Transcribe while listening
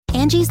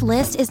Angie's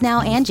List is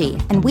now Angie,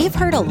 and we've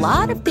heard a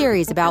lot of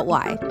theories about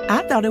why.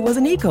 I thought it was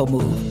an eco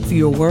move.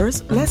 Fewer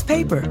words, less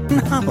paper.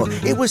 No,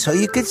 it was so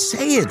you could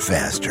say it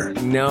faster.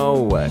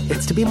 No,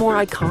 it's to be more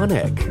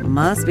iconic.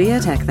 Must be a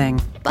tech thing.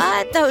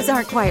 But those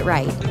aren't quite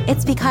right.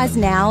 It's because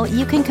now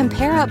you can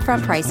compare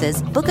upfront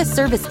prices, book a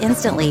service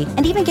instantly,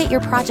 and even get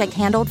your project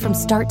handled from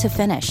start to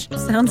finish.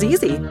 Sounds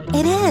easy.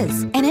 It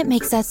is, and it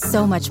makes us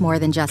so much more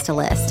than just a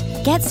list.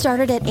 Get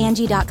started at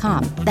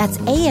Angie.com. That's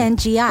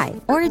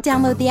ANGI, or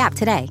download the app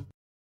today.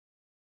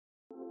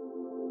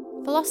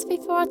 Philosophy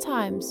for Our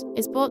Times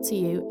is brought to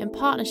you in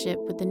partnership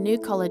with the New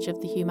College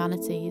of the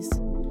Humanities,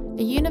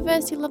 a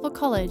university-level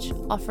college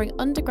offering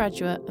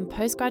undergraduate and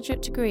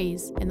postgraduate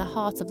degrees in the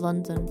heart of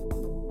London.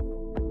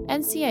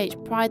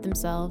 NCH pride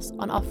themselves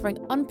on offering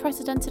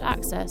unprecedented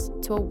access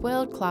to a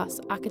world-class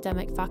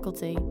academic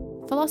faculty.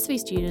 Philosophy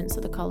students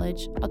at the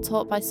college are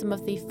taught by some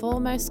of the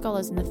foremost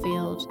scholars in the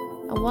field,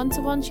 and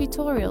one-to-one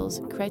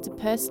tutorials create a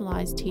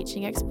personalised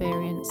teaching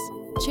experience.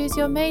 Choose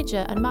your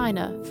major and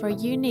minor for a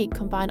unique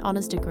combined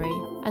honours degree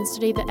and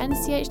study the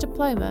NCH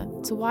diploma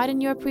to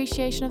widen your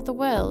appreciation of the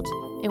world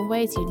in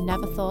ways you'd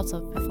never thought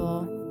of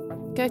before.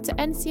 Go to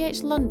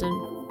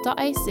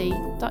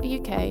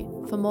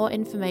nchlondon.ac.uk for more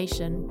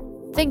information.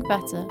 Think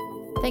better.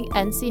 Think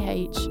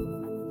NCH.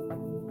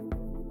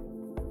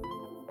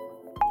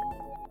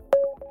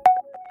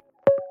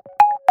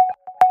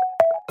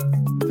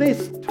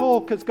 This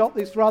talk has got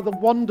this rather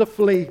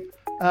wonderfully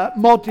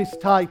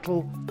modest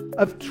title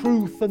of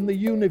Truth and the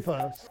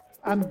Universe.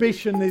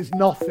 Ambition is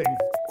nothing.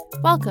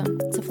 Welcome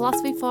to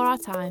Philosophy for Our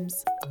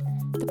Times,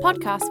 the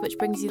podcast which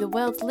brings you the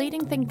world's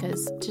leading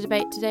thinkers to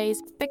debate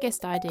today's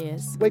biggest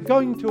ideas. We're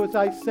going to, as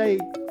I say,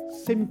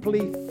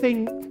 simply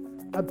think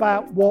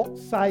about what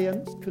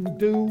science can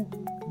do,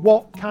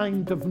 what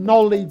kind of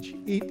knowledge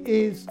it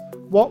is,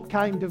 what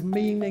kind of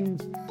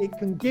meanings it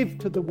can give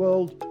to the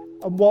world,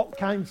 and what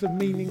kinds of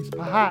meanings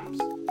perhaps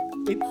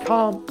it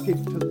can't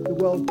give to the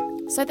world.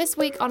 So this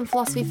week on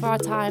Philosophy for Our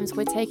Times,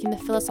 we're taking the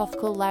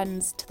philosophical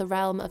lens to the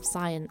realm of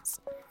science.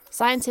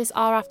 Scientists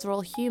are, after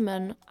all,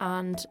 human,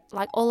 and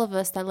like all of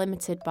us, they're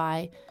limited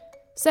by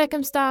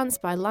circumstance,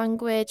 by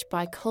language,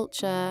 by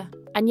culture,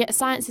 and yet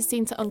science is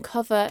seen to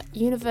uncover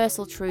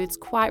universal truths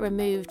quite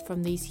removed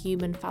from these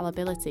human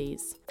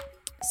fallibilities.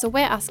 So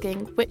we're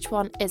asking, which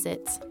one is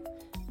it?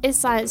 Is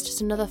science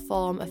just another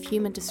form of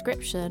human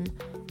description,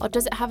 or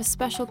does it have a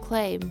special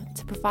claim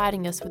to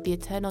providing us with the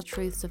eternal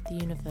truths of the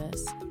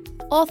universe?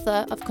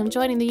 Author of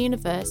Conjoining the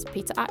Universe,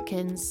 Peter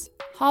Atkins,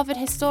 Harvard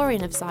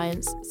historian of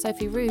science,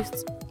 Sophia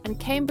Roosth, and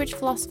Cambridge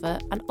philosopher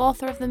and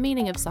author of The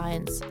Meaning of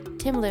Science,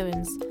 Tim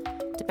Lewens,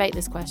 debate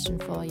this question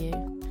for you.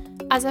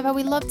 As ever,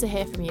 we love to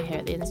hear from you here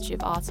at the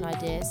Institute of Art and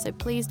Ideas, so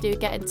please do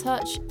get in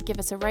touch, give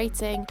us a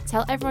rating,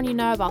 tell everyone you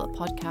know about the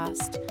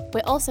podcast.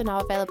 We're also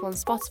now available on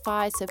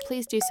Spotify, so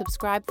please do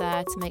subscribe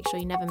there to make sure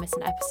you never miss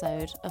an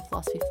episode of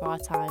Philosophy for Our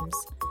Times.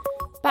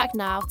 Back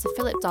now to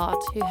Philip Dodd,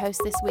 who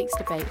hosts this week's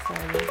debate for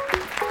you.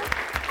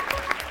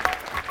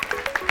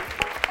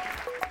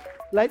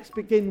 Let's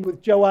begin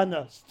with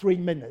Joanna's 3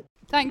 minutes.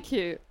 Thank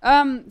you.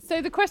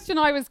 So the question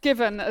I was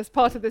given as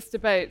part of this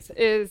debate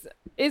is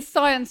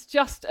science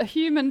just a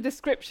human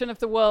description of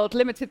the world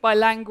limited by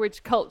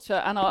language,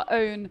 culture, and our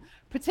own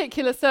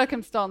particular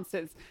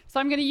circumstances? So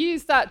I'm going to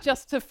use that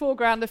just to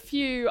foreground a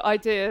few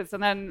ideas,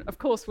 and then, of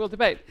course, we'll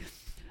debate.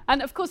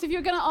 And, of course, if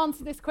you're going to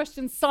answer this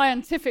question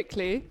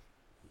scientifically,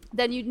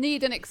 then you'd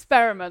need an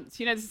experiment.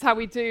 You know, this is how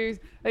we do,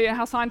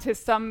 how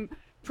scientists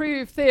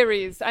prove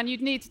theories, and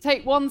you'd need to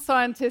take one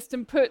scientist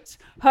and put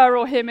her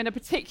or him in a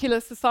particular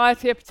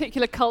society, a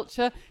particular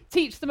culture,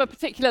 teach them a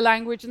particular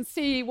language and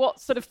see what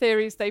sort of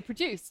theories they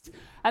produced.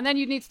 And then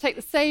you'd need to take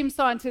the same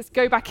scientist,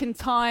 go back in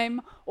time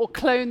or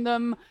clone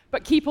them,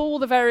 but keep all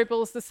the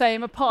variables the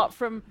same apart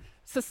from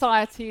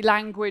society,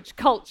 language,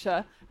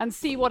 culture, and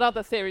see what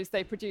other theories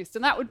they produced.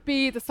 And that would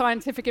be the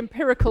scientific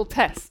empirical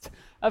test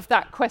of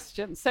that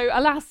question. So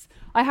alas,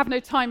 I have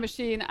no time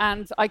machine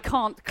and I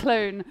can't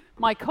clone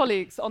my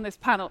colleagues on this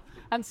panel.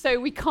 And so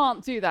we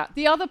can't do that.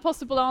 The other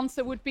possible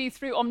answer would be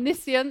through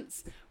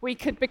omniscience. We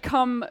could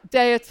become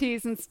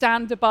deities and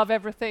stand above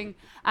everything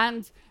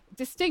and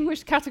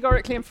distinguish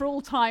categorically and for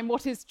all time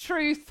what is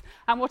truth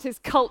and what is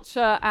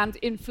culture and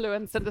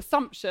influence and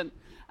assumption.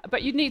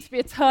 But you'd need to be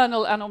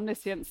eternal and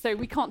omniscient, so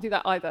we can't do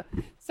that either.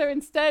 So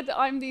instead,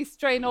 I'm the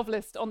stray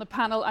novelist on the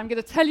panel. I'm going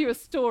to tell you a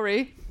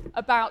story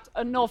about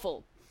a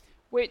novel,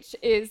 which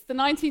is the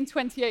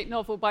 1928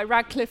 novel by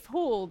Radcliffe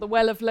Hall, The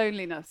Well of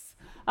Loneliness.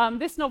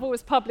 This novel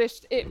was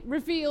published. It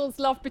reveals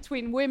love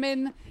between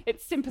women.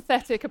 It's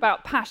sympathetic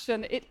about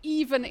passion. It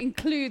even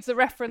includes a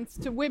reference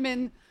to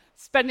women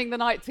spending the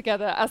night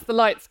together as the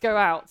lights go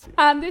out.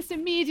 And this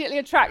immediately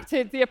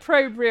attracted the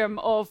opprobrium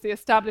of the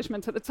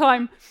establishment at the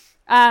time.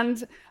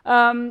 And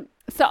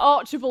Sir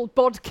Archibald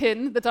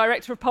Bodkin, the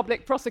Director of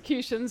Public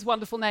Prosecutions,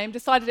 wonderful name,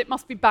 decided it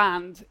must be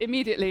banned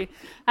immediately.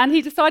 And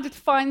he decided to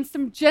find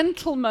some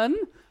gentlemen,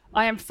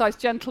 I emphasize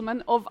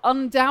gentlemen, of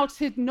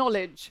undoubted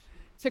knowledge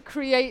to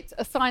create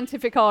a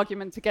scientific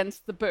argument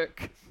against the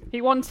book. He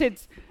wanted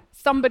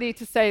somebody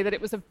to say that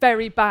it was a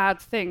very bad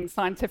thing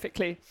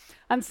scientifically.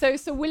 And so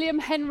Sir William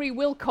Henry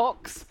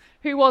Wilcox,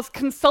 who was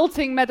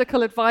consulting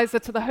medical advisor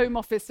to the Home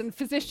Office and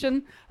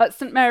physician at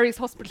St Mary's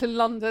Hospital in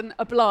London,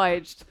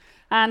 obliged.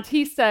 And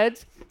he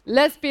said,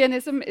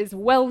 lesbianism is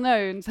well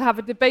known to have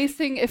a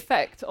debasing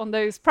effect on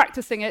those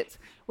practicing it,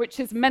 which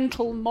is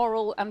mental,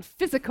 moral, and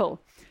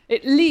physical.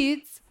 It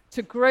leads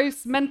to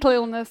gross mental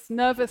illness,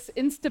 nervous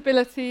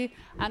instability,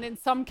 and in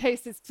some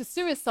cases to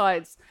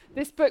suicides.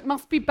 This book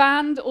must be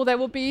banned or there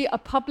will be a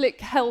public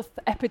health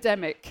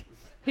epidemic,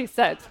 he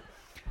said.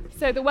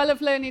 So The Well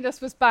of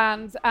Loneliness was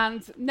banned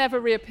and never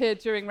reappeared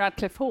during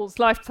Radcliffe Hall's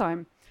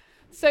lifetime.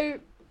 So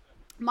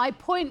my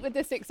point with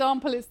this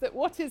example is that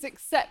what is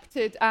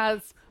accepted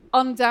as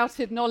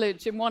undoubted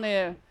knowledge in one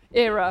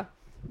era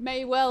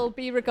may well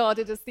be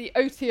regarded as the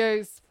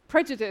OTO's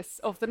prejudice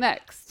of the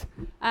next.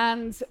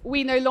 And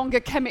we no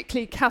longer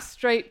chemically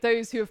castrate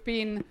those who have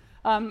been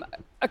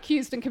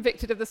accused and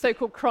convicted of the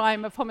so-called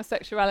crime of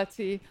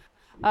homosexuality.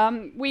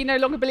 We no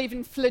longer believe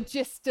in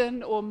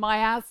phlogiston or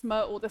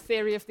miasma or the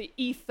theory of the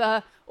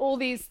ether. All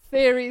these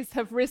theories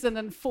have risen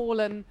and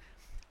fallen.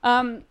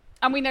 And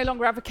we no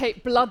longer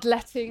advocate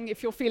bloodletting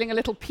if you're feeling a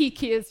little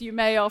peaky, as you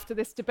may after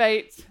this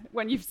debate,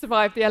 when you've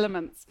survived the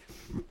elements.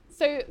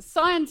 So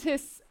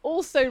scientists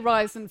also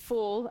rise and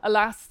fall,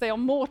 alas. They are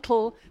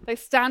mortal. They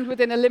stand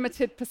within a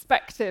limited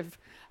perspective.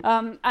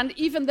 And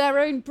even their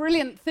own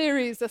brilliant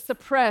theories are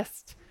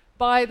suppressed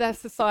by their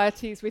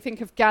societies. We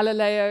think of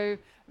Galileo,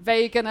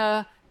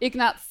 Wegener,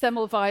 Ignaz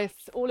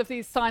Semmelweis, all of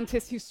these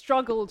scientists who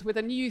struggled with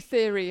a new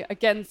theory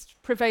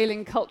against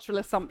prevailing cultural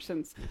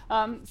assumptions.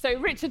 So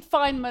Richard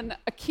Feynman,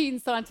 a keen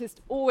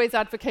scientist, always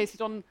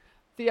advocated on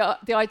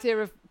the idea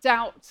of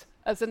doubt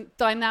as a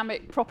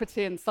dynamic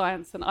property in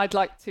science, and I'd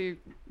like to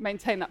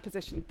maintain that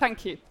position.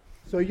 Thank you.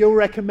 So you're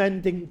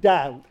recommending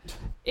doubt?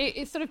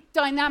 It's sort of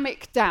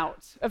dynamic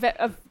doubt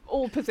of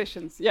all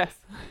positions, yes.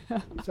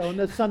 So on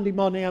a Sunday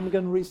morning, I'm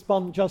going to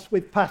respond just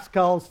with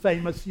Pascal's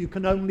famous, you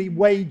can only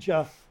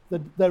wager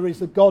that there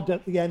is a God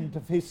at the end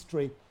of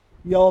history.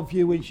 Your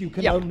view is you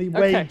can only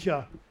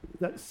wager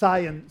that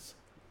science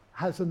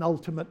has an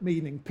ultimate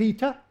meaning.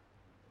 Peter?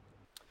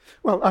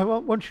 Well, I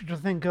want you to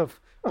think of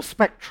a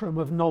spectrum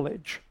of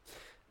knowledge.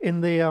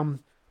 In the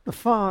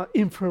far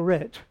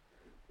infrared,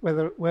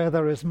 where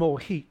there is more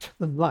heat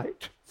than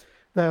light,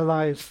 there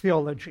lies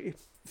theology.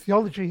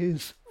 Theology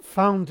is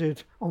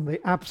founded on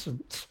the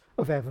absence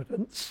of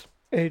evidence.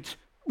 It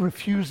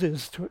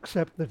refuses to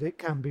accept that it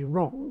can be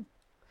wrong.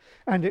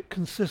 And it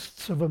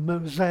consists of a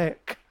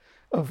mosaic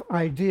of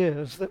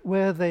ideas that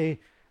where they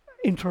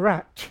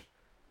interact,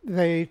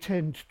 they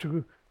tend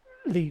to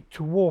lead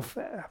to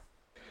warfare.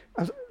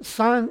 As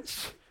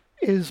science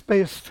is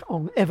based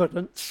on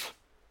evidence.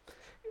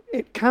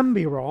 It can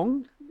be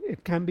wrong,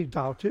 it can be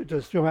doubted,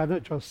 as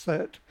Joanna just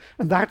said,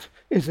 and that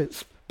is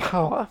its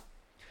power.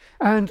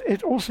 And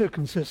it also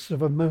consists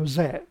of a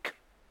mosaic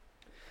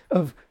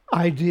of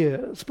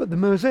ideas, but the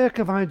mosaic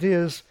of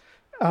ideas,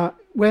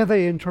 where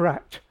they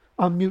interact,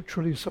 are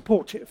mutually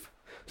supportive.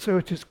 So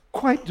it is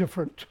quite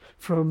different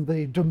from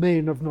the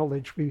domain of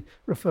knowledge we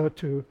refer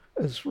to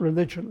as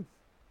religion.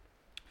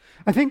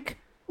 I think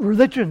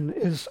religion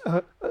is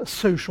a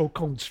social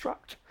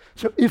construct.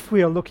 So if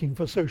we are looking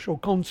for social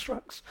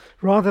constructs,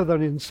 rather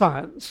than in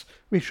science,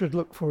 we should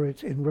look for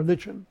it in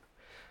religion.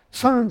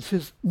 Science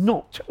is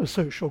not a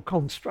social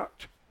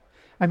construct.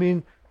 I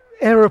mean,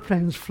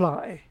 aeroplanes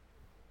fly,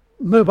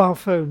 mobile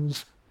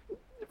phones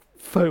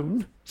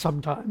phone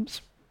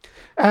sometimes,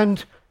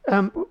 and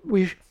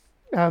we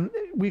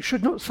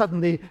should not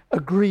suddenly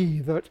agree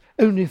that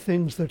only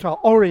things that are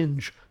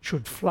orange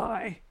should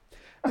fly,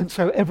 and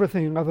so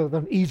everything other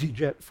than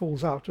EasyJet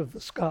falls out of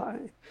the sky.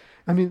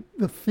 I mean,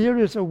 the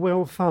theories are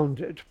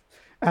well-founded,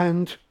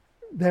 and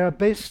they're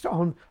based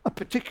on a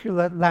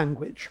particular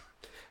language.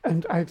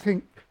 And I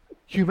think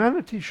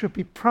humanity should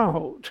be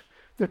proud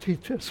that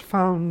it has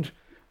found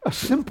a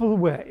simple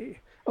way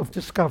of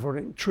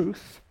discovering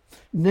truth,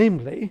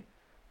 namely,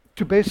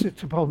 to base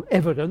it upon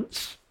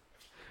evidence,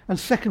 and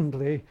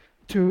secondly,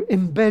 to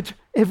embed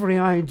every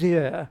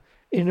idea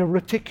in a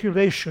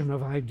reticulation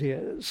of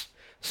ideas,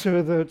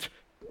 so that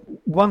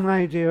one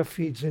idea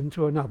feeds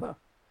into another.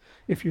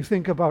 If you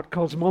think about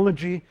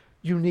cosmology,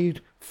 you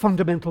need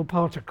fundamental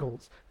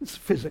particles, it's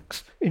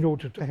physics, in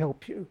order to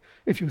help you.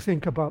 If you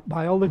think about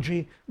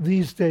biology,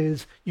 these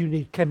days you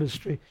need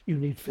chemistry, you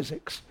need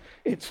physics.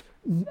 It's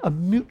a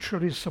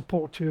mutually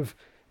supportive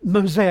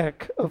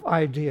mosaic of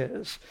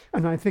ideas,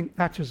 and I think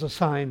that is a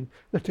sign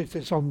that it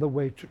is on the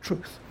way to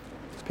truth.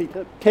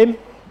 Peter. Kim?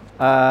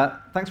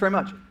 Thanks very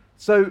much.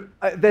 So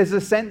there's a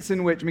sense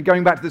in which, I mean,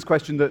 going back to this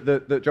question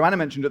that Joanna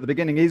mentioned at the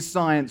beginning, is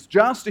science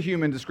just a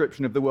human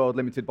description of the world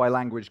limited by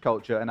language,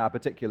 culture, and our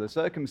particular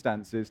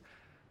circumstances?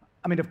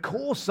 I mean, of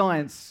course,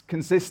 science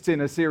consists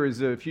in a series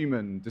of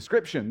human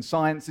descriptions.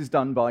 Science is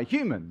done by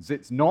humans.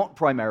 It's not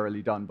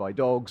primarily done by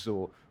dogs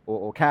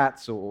or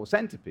cats or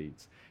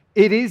centipedes.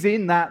 It is,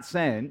 in that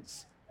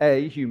sense,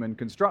 a human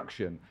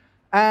construction.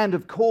 And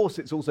of course,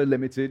 it's also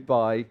limited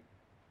by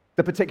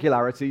the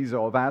particularities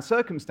of our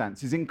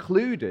circumstances,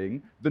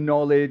 including the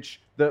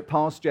knowledge that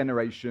past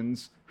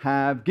generations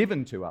have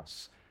given to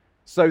us.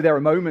 So there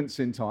are moments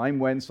in time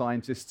when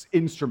scientists'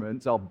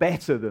 instruments are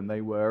better than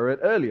they were at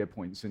earlier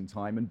points in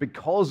time, and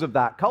because of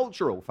that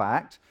cultural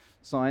fact,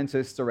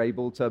 scientists are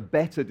able to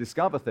better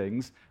discover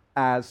things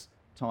as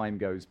time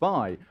goes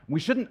by. We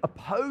shouldn't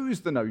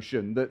oppose the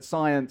notion that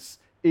science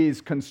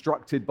is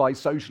constructed by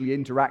socially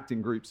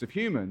interacting groups of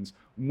humans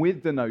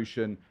with the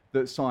notion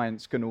that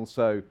science can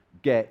also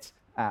get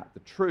at the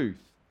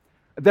truth.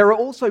 There are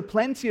also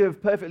plenty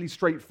of perfectly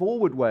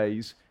straightforward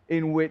ways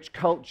in which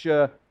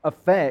culture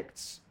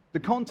affects the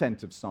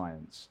content of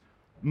science.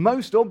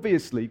 Most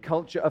obviously,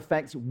 culture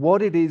affects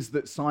what it is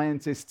that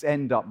scientists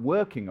end up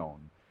working on.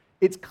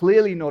 It's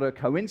clearly not a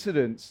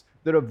coincidence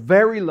that a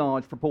very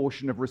large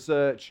proportion of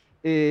research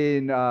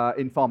in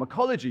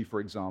pharmacology, for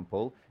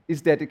example,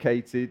 is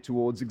dedicated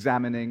towards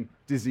examining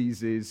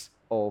diseases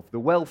of the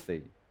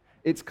wealthy.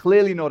 It's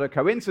clearly not a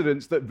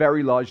coincidence that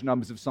very large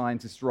numbers of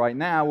scientists right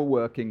now are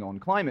working on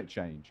climate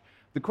change.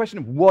 The question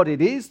of what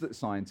it is that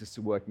scientists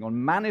are working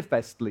on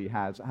manifestly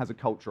has a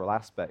cultural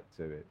aspect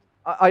to it.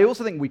 I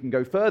also think we can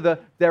go further.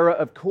 There are,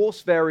 of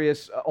course,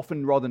 various,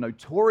 often rather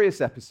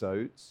notorious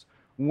episodes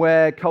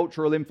where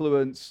cultural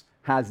influence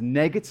has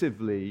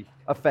negatively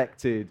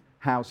affected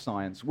how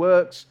science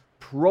works.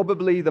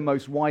 Probably the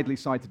most widely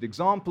cited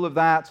example of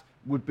that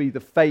would be the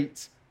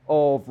fate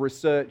of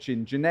research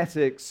in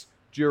genetics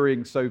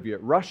during Soviet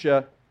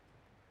Russia.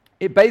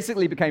 It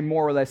basically became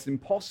more or less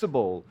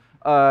impossible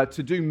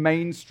to do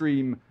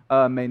mainstream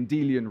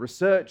Mendelian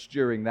research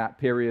during that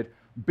period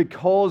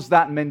because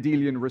that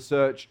Mendelian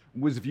research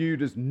was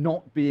viewed as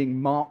not being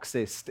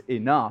Marxist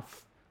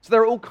enough. So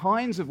there are all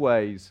kinds of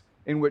ways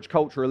in which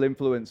cultural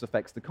influence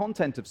affects the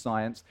content of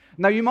science.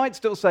 Now, you might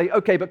still say,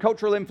 okay, but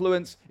cultural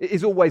influence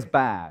is always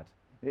bad.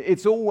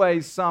 It's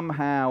always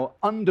somehow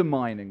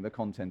undermining the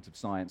content of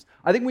science.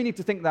 I think we need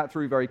to think that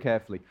through very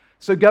carefully.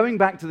 So going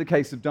back to the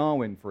case of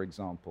Darwin, for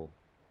example,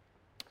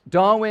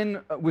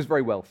 Darwin was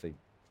very wealthy.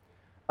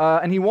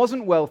 And he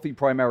wasn't wealthy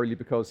primarily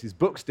because his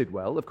books did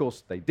well. Of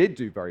course, they did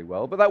do very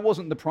well, but that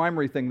wasn't the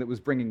primary thing that was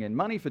bringing in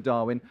money for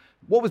Darwin.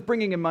 What was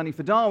bringing in money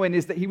for Darwin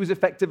is that he was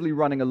effectively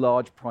running a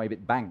large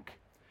private bank.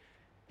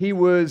 He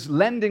was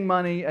lending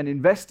money and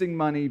investing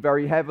money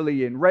very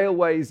heavily in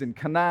railways, in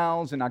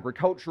canals, in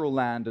agricultural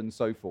land, and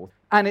so forth.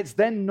 And it's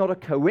then not a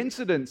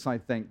coincidence, I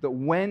think, that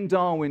when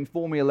Darwin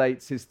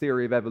formulates his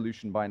theory of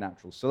evolution by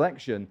natural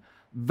selection,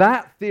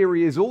 that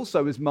theory is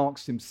also, as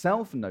Marx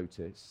himself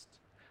noticed,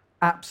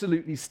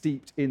 absolutely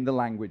steeped in the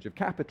language of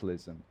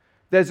capitalism.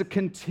 There's a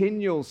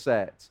continual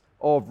set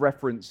of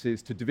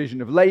references to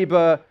division of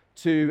labor,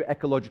 to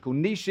ecological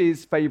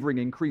niches favoring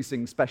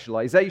increasing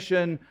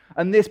specialization,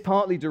 and this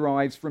partly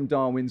derives from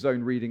Darwin's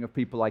own reading of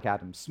people like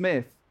Adam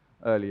Smith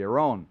earlier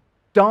on.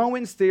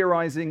 Darwin's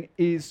theorizing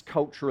is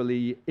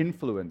culturally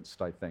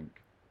influenced, I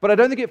think. But I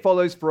don't think it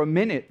follows for a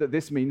minute that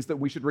this means that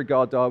we should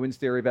regard Darwin's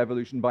theory of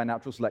evolution by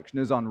natural selection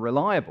as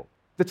unreliable.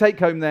 The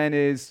take-home then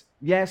is,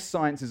 yes,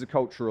 science is a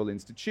cultural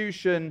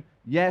institution.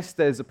 Yes,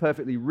 there's a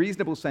perfectly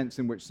reasonable sense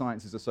in which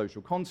science is a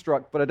social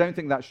construct, but I don't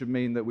think that should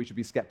mean that we should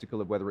be skeptical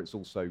of whether it's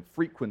also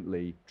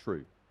frequently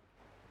true.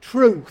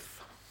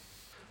 Truth.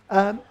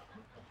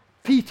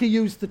 Peter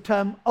used the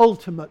term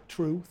ultimate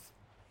truth.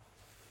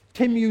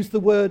 Tim used the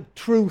word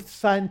truth,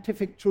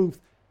 scientific truth,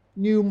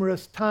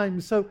 numerous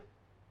times. So,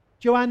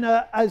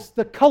 Joanna, as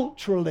the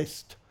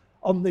culturalist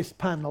on this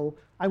panel,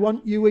 I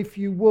want you, if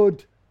you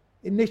would,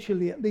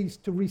 initially at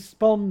least, to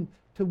respond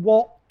to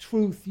what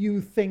truth you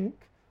think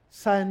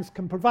science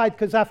can provide.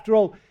 Because after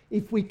all,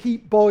 if we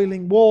keep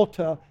boiling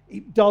water,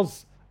 it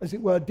does, as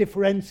it were,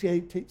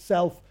 differentiate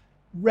itself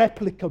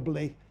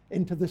replicably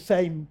into the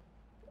same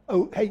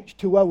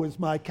H2O as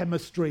my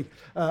chemistry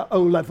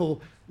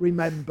O-level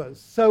remembers.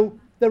 So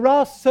there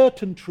are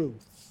certain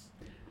truths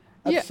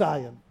of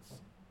science.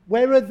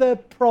 Where are the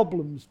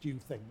problems, do you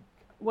think?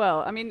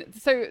 Well, I mean,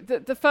 so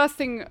the first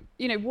thing,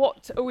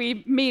 what are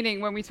we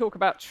meaning when we talk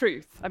about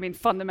truth? I mean,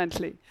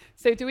 fundamentally.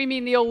 So do we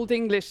mean the Old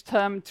English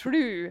term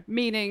true,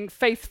 meaning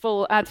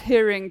faithful,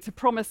 adhering to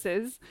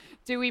promises?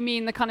 Do we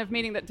mean the kind of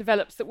meaning that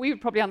develops, that we would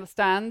probably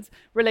understand,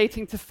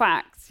 relating to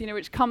facts,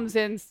 which comes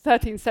in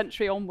 13th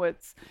century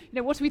onwards?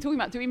 What are we talking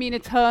about? Do we mean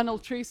eternal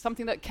truth,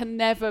 something that can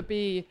never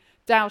be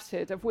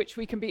doubted, of which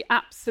we can be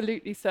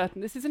absolutely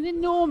certain? This is an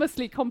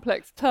enormously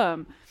complex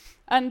term.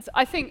 And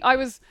I think I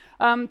was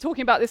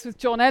talking about this with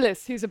John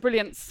Ellis, who's a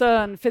brilliant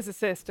CERN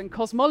physicist and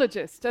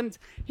cosmologist, and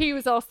he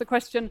was asked the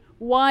question,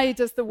 why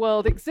does the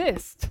world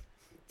exist?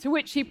 To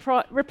which he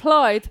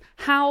replied,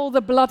 how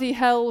the bloody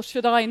hell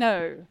should I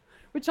know?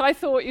 Which I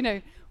thought,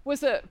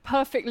 was a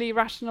perfectly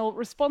rational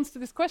response to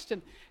this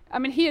question. I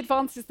mean, he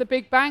advances the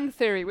Big Bang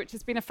theory, which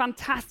has been a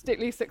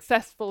fantastically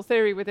successful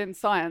theory within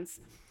science,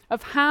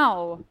 of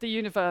how the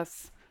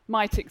universe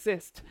might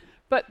exist.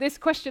 But this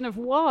question of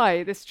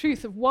why, this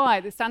truth of why,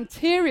 this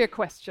anterior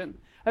question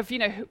of,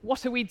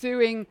 what are we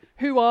doing?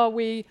 Who are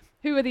we?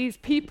 Who are these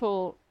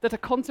people that are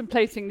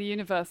contemplating the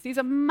universe? These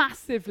are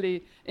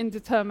massively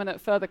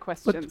indeterminate further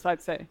questions,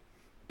 I'd say.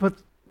 But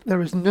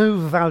there is no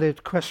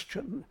valid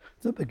question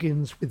that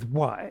begins with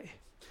why.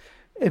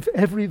 If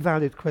every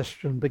valid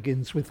question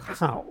begins with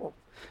how,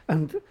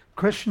 and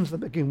questions that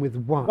begin with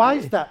why. Why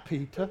is that,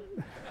 Peter?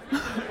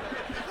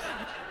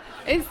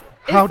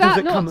 How does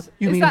it come?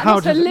 You mean how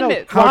does it?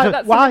 Limit?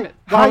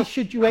 Why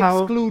should you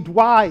exclude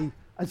why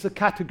as a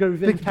category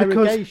of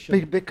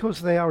interrogation?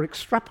 Because they are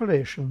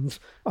extrapolations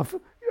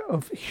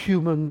of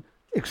human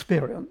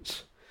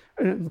experience,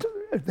 and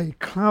they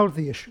cloud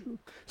the issue.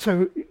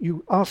 So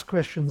you ask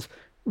questions: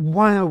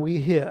 why are we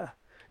here?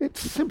 It's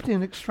simply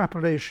an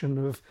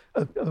extrapolation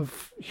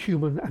of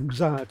human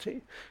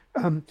anxiety.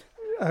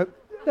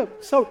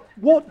 So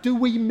what do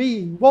we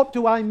mean? What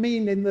do I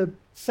mean in the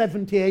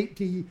 70,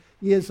 80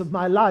 years of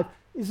my life?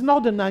 It's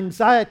not an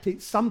anxiety.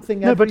 It's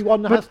something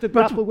everyone has to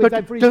grapple with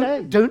every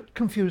day. Don't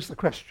confuse the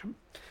question.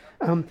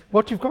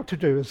 What you've got to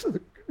do is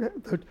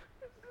that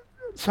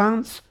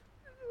science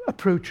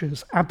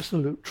approaches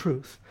absolute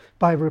truth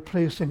by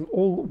replacing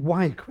all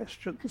why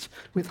questions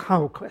with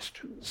how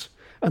questions.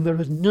 And there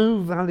is no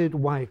valid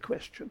why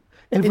question.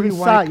 In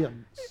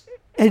science?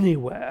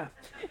 Anywhere.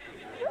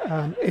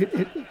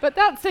 But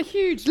that's a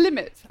huge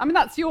limit. I mean,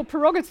 that's your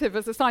prerogative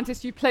as a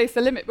scientist. You place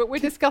a limit, but we're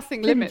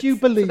discussing limits. Do you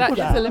believe that?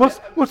 that? Is a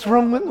limit.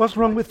 What's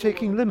wrong with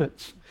taking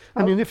limits?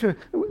 I mean,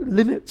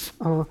 limits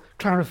are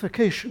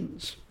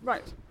clarifications.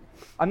 Right.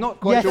 I'm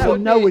not quite yes sure. or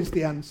no is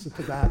the answer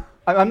to that.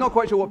 I'm not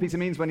quite sure what Peter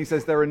means when he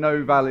says there are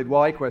no valid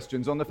why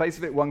questions. On the face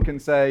of it, one can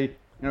say,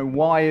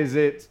 why is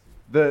it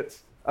that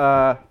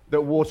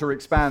water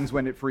expands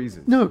when it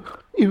freezes? No,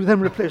 you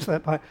then replace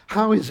that by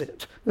how is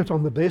it that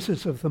on the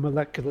basis of the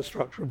molecular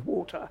structure of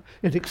water,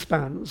 it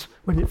expands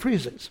when it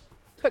freezes?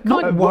 But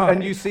not why.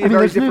 And you see a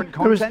very different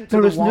content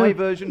to the why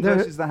version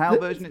versus the how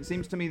version. It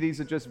seems to me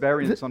these are just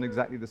variants on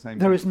exactly the same thing.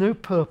 There is no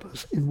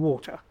purpose in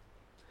water.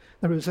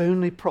 There is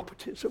only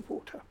properties of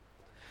water.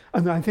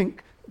 And I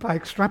think by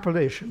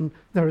extrapolation,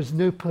 there is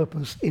no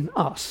purpose in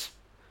us.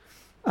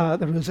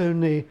 There is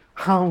only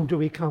how do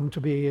we come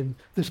to be in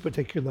this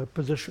particular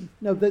position.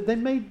 No, there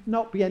may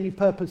not be any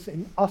purpose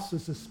in us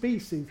as a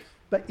species,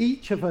 but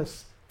each of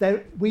us,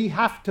 we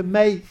have to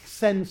make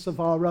sense of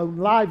our own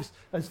lives,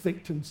 as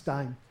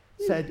Wittgenstein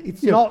said.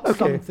 It's not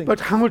something... But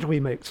how do we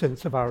make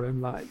sense of our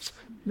own lives?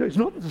 It's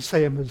not the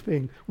same as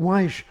being,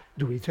 why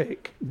do we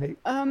make?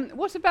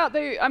 What about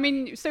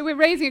so we're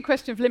raising a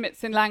question of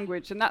limits in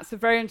language, and that's a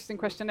very interesting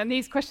question. And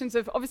these questions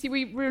of, obviously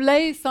we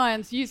relay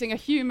science using a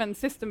human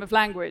system of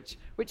language,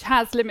 which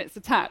has limits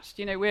attached.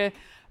 We're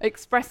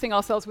expressing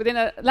ourselves within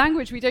a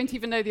language we don't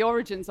even know the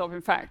origins of,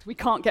 in fact. We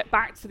can't get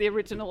back to the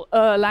original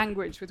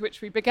language with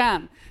which we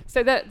began.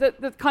 So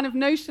the kind of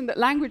notion that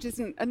language is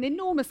an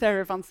enormous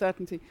area of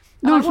uncertainty.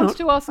 And I wanted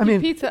to ask you,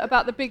 Peter,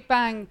 about the Big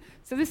Bang.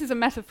 So this is a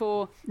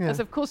metaphor, as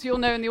of course you'll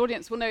know and the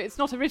audience will know. It's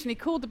not originally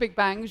called the Big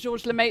Bang.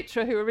 Georges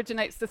Lemaitre, who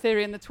originates the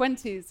theory in the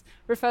 20s,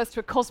 refers to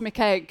a cosmic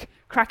egg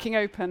cracking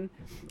open.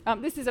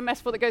 This is a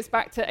metaphor that goes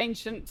back to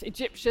ancient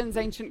Egyptians,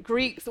 ancient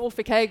Greeks,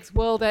 Orphic eggs,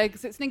 world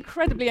eggs. It's an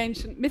incredibly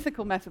ancient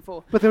mythical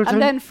metaphor.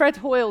 And then Fred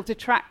Hoyle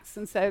detracts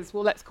and says,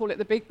 well, let's call it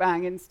the Big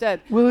Bang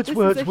instead. Words.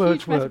 But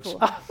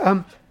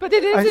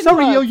it is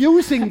sorry, you're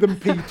using them,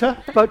 Peter.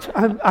 But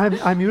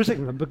I'm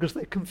using them because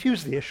they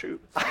confuse the issue.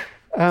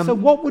 So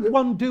what would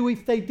one do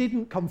if they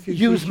didn't confuse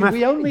the issue?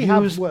 We only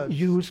have words.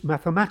 Use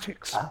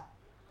mathematics.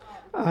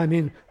 I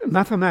mean,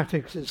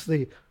 mathematics is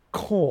the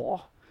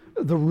core,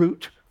 the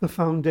root, the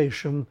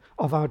foundation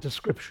of our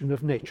description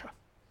of nature.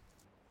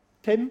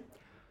 Tim?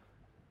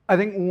 I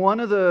think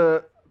one of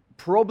the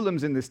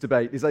problems in this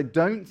debate is I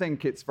don't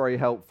think it's very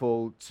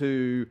helpful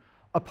to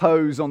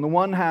oppose, on the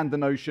one hand, the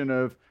notion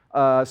of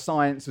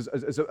science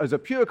as a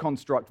pure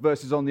construct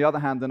versus, on the other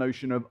hand, the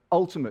notion of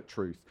ultimate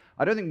truth.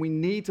 I don't think we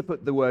need to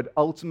put the word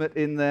ultimate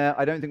in there.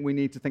 I don't think we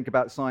need to think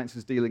about science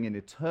as dealing in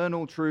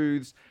eternal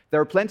truths.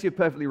 There are plenty of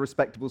perfectly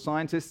respectable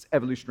scientists,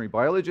 evolutionary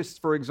biologists,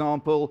 for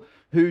example,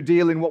 who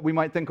deal in what we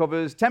might think of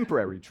as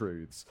temporary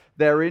truths.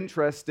 They're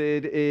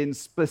interested in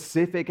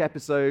specific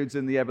episodes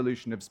in the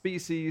evolution of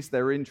species.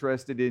 They're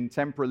interested in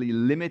temporally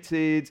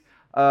limited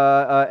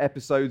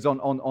episodes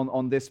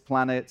on this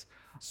planet.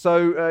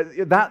 So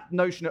that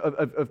notion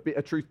of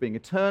a truth being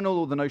eternal,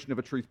 or the notion of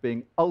a truth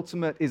being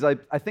ultimate, is, I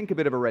think, a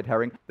bit of a red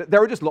herring.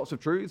 There are just lots of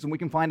truths, and we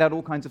can find out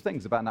all kinds of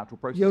things about natural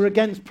processes. You're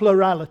against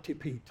plurality,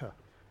 Peter.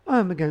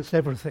 I'm against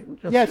everything.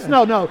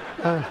 No.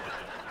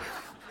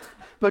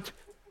 But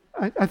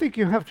I think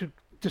you have to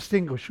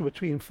distinguish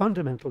between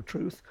fundamental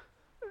truth,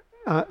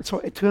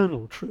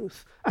 eternal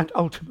truth, and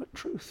ultimate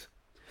truth.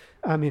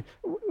 I mean,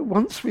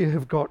 once we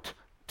have got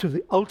to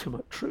the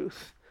ultimate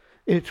truth,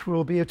 it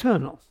will be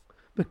eternal,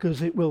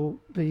 because it will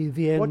be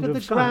the end of science. What are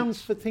the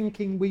grounds for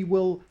thinking we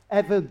will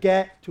ever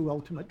get to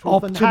ultimate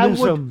truth?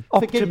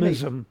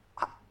 Optimism.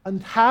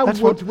 And how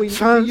would we,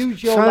 to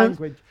use your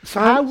language,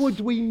 how would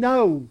we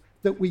know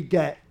that we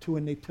get to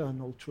an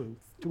eternal truth,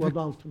 to an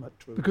ultimate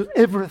truth? Because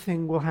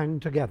everything will hang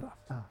together.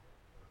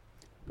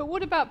 But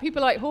what about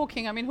people like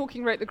Hawking? I mean,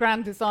 Hawking wrote The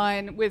Grand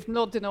Design with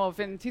Mlodinov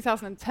in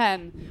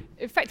 2010,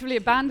 effectively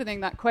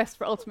abandoning that quest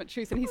for ultimate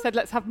truth. And he said,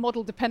 let's have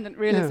model-dependent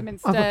realism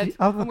instead,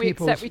 and we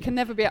accept we can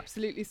never be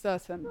absolutely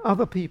certain.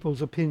 Other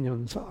people's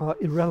opinions are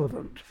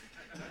irrelevant.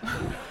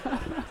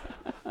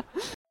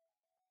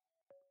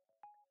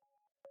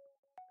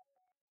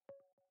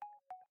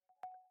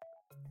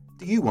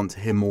 Do you want to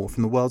hear more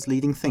from the world's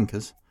leading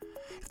thinkers?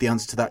 If the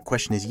answer to that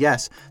question is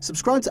yes,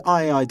 subscribe to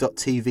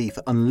iai.tv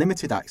for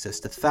unlimited access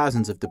to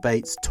thousands of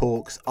debates,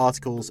 talks,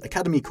 articles,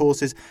 academy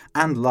courses,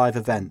 and live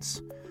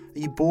events. Are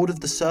you bored of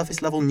the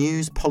surface-level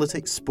news,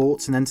 politics,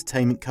 sports, and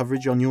entertainment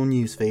coverage on your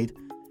newsfeed?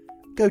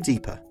 Go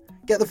deeper.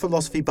 Get the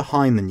philosophy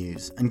behind the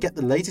news and get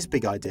the latest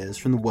big ideas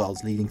from the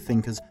world's leading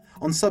thinkers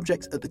on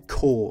subjects at the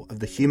core of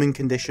the human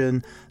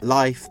condition,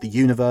 life, the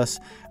universe,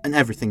 and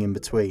everything in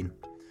between.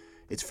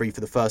 It's free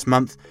for the first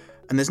month,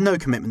 and there's no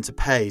commitment to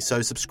pay,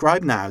 so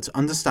subscribe now to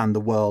understand the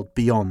world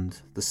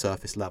beyond the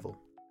surface level.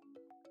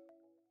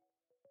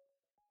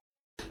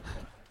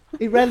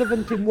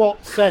 Irrelevant in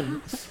what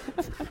sense?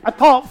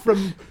 Apart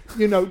from,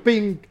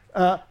 being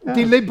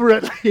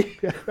deliberately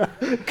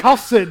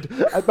cussed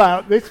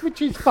about this,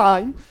 which is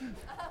fine.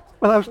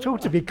 Well, I was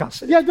taught to be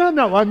cussed. Yeah,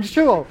 no, I'm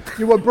sure.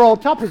 You were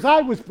brought up as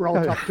I was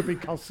brought up to be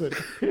cussed.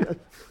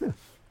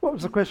 What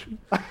was the question?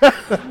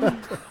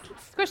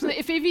 Question: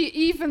 if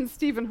even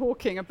Stephen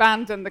Hawking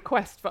abandoned the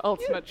quest for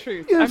ultimate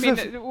truth, yes, I mean,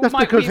 that's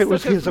because it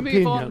was his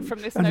opinion,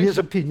 and his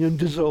opinion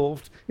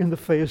dissolved in the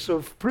face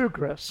of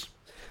progress.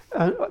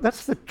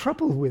 That's the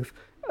trouble with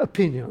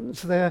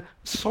opinions; they're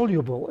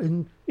soluble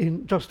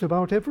in just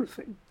about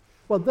everything.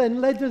 Well,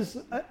 then let us.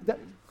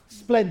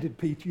 Splendid,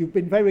 Peter. You've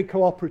been very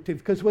cooperative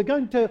because we're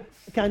going to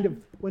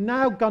we're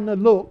now going to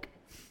look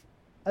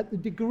at the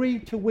degree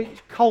to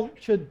which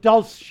culture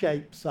does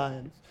shape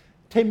science.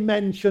 Tim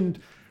mentioned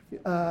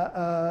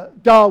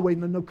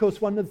Darwin, and of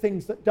course one of the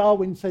things that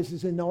Darwin says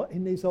is in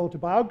his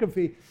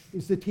autobiography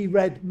is that he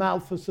read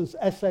Malthus's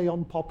essay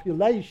on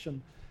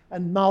population,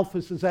 and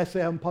Malthus's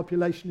essay on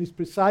population is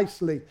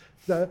precisely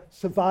the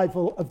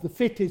survival of the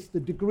fittest.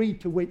 The degree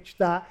to which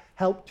that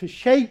helped to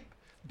shape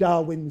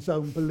Darwin's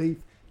own belief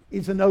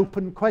is an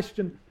open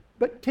question.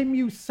 But Tim,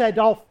 you set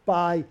off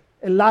by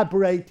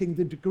elaborating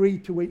the degree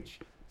to which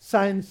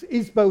science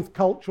is both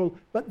cultural,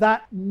 but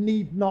that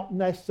need not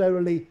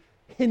necessarily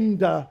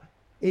hinder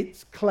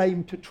its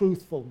claim to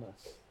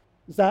truthfulness.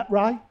 Is that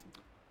right?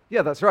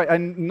 Yeah, that's right.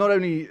 And not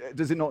only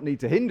does it not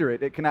need to hinder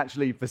it, it can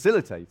actually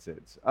facilitate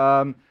it.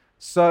 Were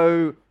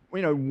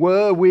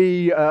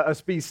we a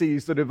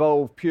species that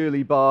evolved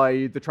purely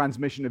by the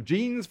transmission of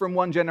genes from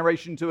one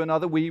generation to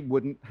another, we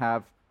wouldn't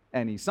have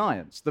any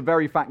science. The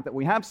very fact that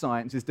we have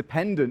science is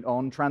dependent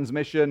on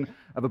transmission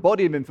of a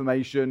body of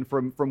information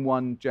from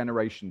one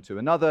generation to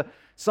another.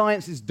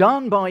 Science is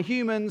done by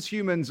humans.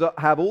 Humans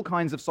have all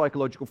kinds of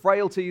psychological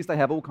frailties. They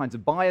have all kinds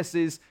of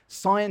biases.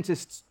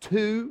 Scientists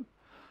too.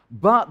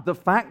 But the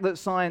fact that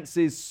science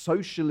is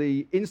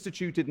socially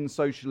instituted and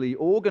socially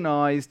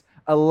organized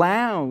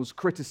allows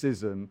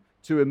criticism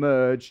to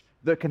emerge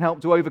that can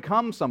help to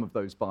overcome some of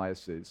those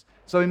biases.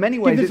 So in many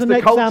ways, it's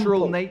the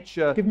cultural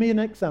nature. Give me an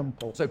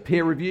example. So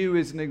peer review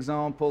is an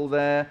example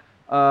there.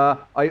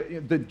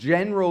 The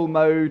general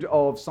mode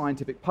of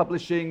scientific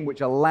publishing,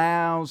 which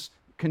allows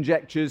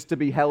conjectures to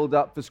be held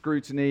up for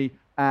scrutiny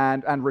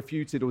and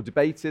refuted or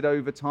debated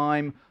over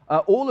time.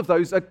 All of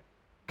those are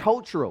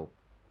cultural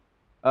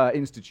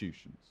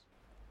institutions.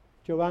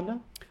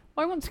 Joanna?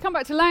 I want to come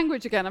back to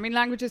language again. I mean,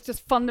 language is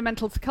just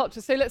fundamental to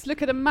culture. So let's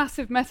look at a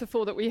massive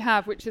metaphor that we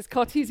have, which is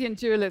Cartesian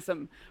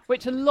dualism,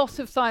 which a lot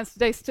of science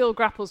today still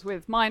grapples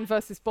with, mind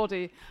versus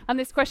body. And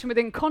this question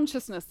within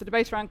consciousness, the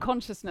debate around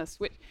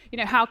consciousness, which,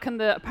 how can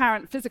the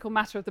apparent physical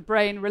matter of the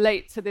brain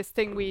relate to this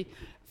thing we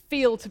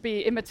feel to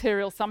be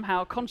immaterial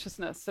somehow,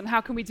 consciousness? And how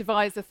can we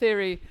devise a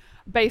theory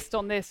based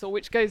on this or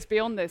which goes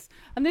beyond this?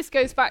 And this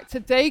goes back to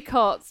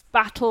Descartes'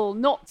 battle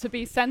not to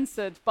be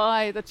censored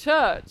by the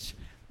church,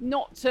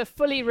 not to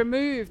fully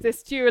remove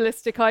this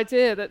dualistic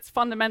idea that's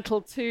fundamental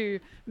to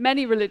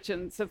many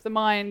religions of the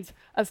mind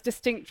as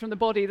distinct from the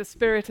body, the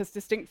spirit as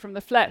distinct from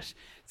the flesh.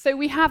 So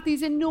we have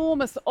these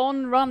enormous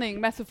on-running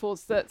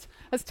metaphors that,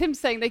 as Tim's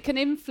saying, they can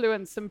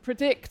influence and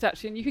predict,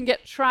 actually, and you can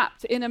get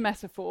trapped in a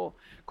metaphor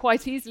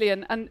quite easily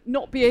and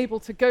not be able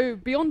to go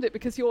beyond it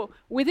because you're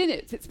within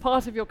it. It's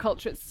part of your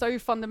culture. It's so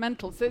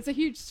fundamental. So it's a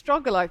huge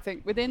struggle, I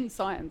think, within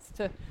science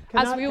to,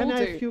 as we all do. Can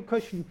I ask you a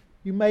question?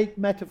 You make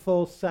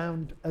metaphors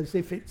sound as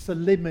if it's a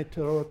limit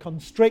or a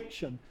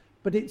constriction,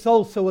 but it's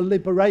also a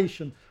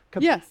liberation.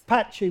 Yes.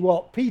 Patchy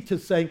what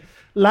Peter's saying,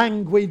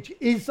 language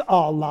is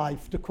our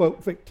life, to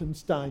quote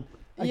Wittgenstein.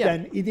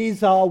 Again, It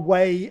is our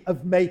way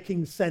of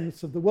making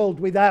sense of the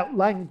world. Without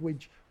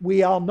language,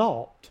 we are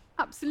not.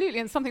 Absolutely,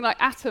 and something like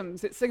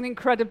atoms, it's an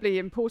incredibly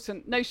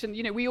important notion.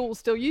 We all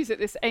still use it,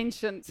 this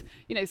ancient,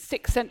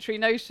 6th century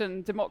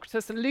notion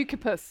Democritus and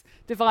Leucippus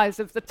devised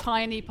of the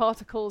tiny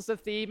particles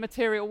of the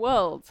material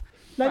world.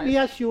 Let me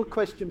ask you a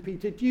question,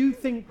 Peter. Do you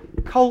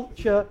think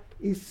culture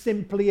is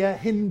simply a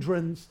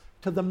hindrance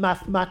to the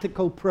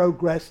mathematical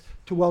progress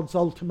towards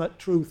ultimate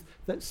truth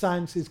that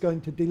science is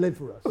going to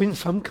deliver us. In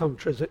some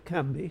cultures it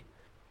can be.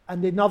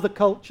 And in other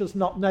cultures,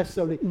 not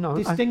necessarily. No,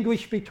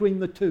 distinguish between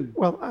the two.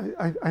 Well,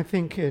 I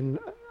think in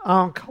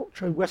our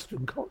culture,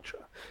 Western culture,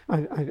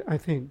 I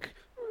think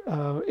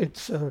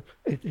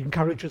it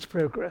encourages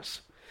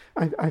progress.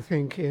 I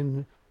think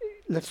in,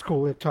 let's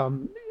call it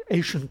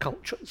Asian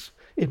cultures,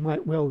 it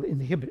might well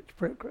inhibit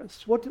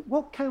progress.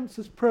 What counts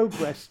as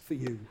progress for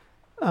you?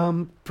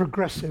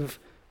 Progressive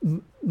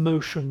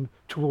motion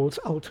towards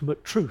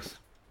ultimate truth.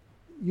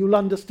 You'll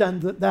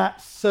understand that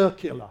that's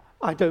circular.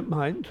 I don't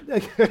mind.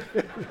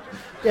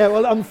 Yeah,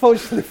 well,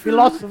 unfortunately,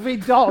 philosophy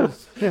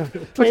does. Yeah.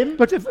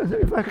 But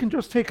if I can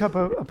just take up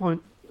a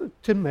point that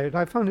Tim made,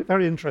 I found it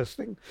very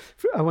interesting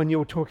when you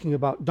were talking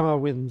about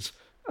Darwin's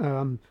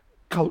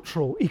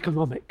cultural,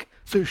 economic,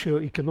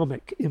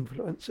 socio-economic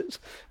influences.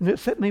 And it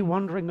set me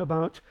wondering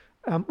about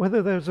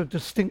whether there's a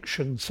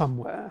distinction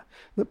somewhere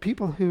that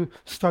people who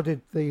studied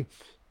the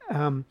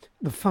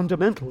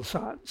fundamental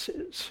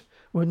sciences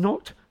were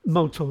not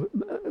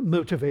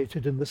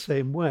motivated in the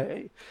same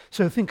way.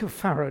 So think of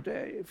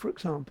Faraday, for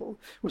example.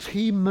 Was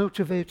he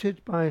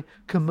motivated by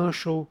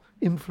commercial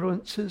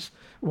influences?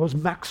 Was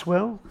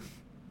Maxwell?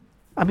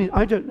 I mean,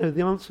 I don't know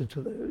the answer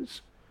to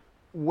those.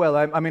 Well,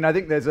 I mean, I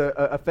think there's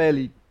a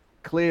fairly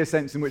clear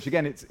sense in which,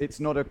 again, it's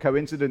not a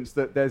coincidence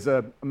that there's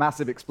a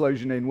massive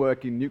explosion in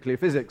work in nuclear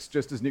physics,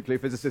 just as nuclear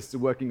physicists are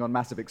working on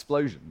massive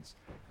explosions.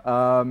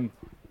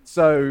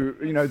 So,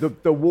 you know,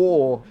 the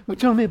war... Well,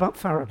 tell me about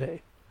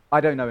Faraday. I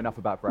don't know enough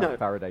about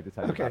Faraday to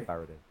tell you about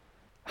Faraday.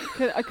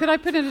 Could I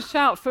put in a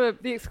shout for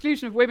the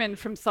exclusion of women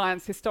from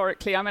science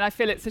historically? I mean, I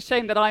feel it's a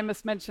shame that I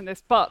must mention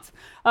this, but,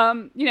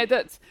 you know,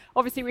 that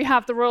obviously we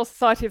have the Royal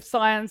Society of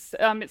Science.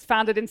 It's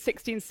founded in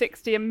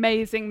 1660,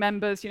 amazing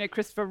members, you know,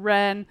 Christopher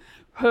Wren,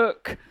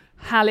 Hooke,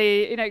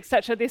 Halley, you know,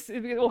 etc.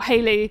 Or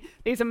Haley,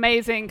 these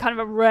amazing kind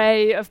of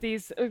array of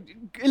these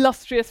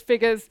illustrious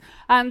figures.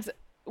 And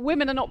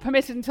women are not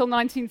permitted until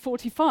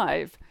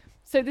 1945.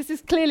 So this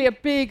is clearly a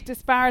big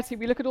disparity.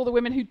 We look at all the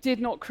women who did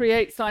not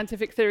create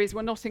scientific theories,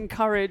 were not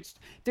encouraged,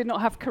 did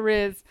not have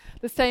careers.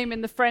 The same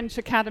in the French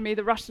Academy,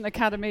 the Russian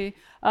Academy.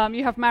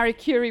 You have Marie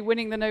Curie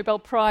winning the Nobel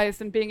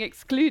Prize and being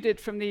excluded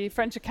from the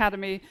French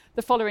Academy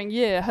the following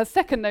year, her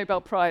second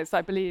Nobel Prize,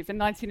 I believe, in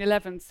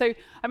 1911. So,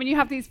 I mean, you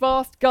have these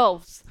vast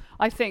gulfs,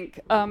 I think,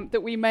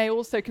 that we may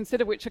also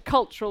consider, which are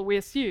cultural, we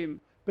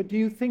assume. But do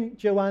you think,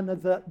 Joanna,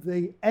 that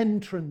the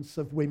entrance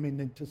of women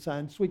into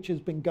science, which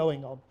has been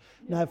going on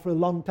now for a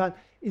long time,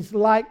 is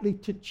likely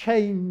to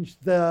change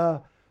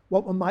what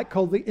one might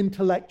call the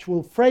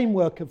intellectual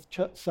framework of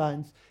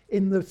science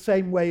in the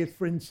same way as,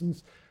 for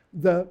instance,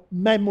 the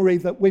memory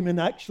that women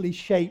actually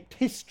shaped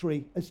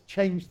history has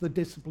changed the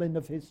discipline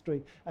of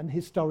history and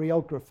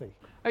historiography?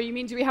 Oh, you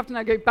mean do we have to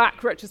now go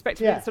back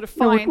retrospectively and sort of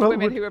find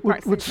women who are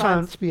practicing would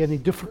science be any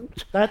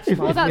different? That's the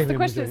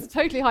question. It's a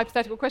totally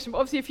hypothetical question. But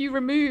obviously, if you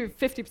remove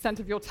 50%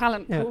 of your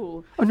talent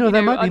pool,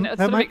 there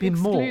might be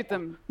more.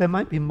 There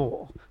might be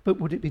more, but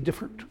would it be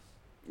different?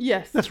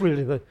 Yes. That's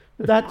really the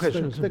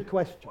question. That's the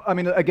question. I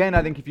mean, again,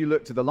 I think if you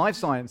look to the life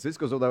sciences,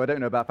 because although I don't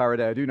know about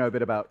Faraday, I do know a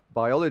bit about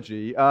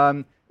biology.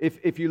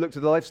 If you look to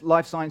the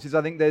life sciences,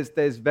 I think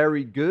there's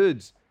very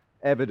good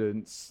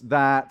evidence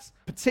that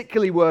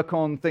particularly work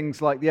on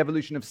things like the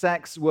evolution of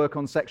sex, work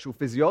on sexual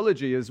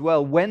physiology as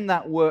well, when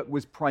that work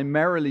was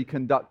primarily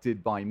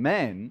conducted by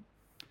men,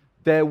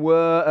 there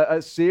were a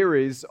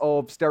series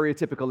of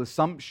stereotypical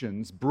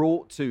assumptions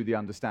brought to the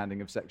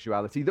understanding of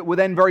sexuality that were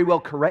then very well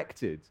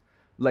corrected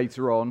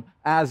later on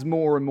as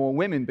more and more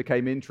women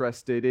became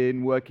interested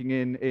in working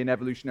in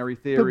evolutionary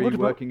theory,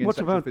 working in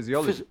sexual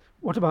physiology.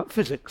 What about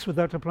physics? Would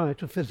that apply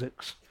to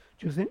physics,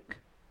 do you think?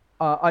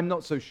 I'm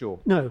not so sure.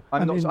 No,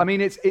 I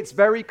mean, it's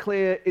very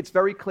clear. It's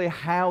very clear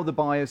how the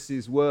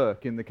biases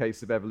work in the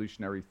case of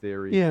evolutionary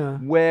theory. Yeah.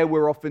 Where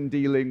we're often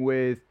dealing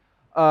with,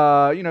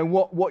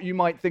 what you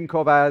might think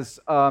of as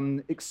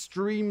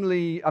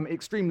extremely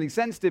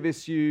sensitive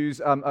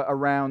issues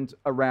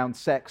around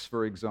sex,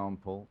 for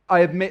example. I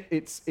admit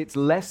it's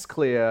less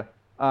clear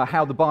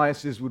how the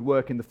biases would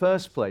work in the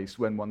first place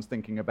when one's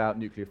thinking about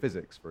nuclear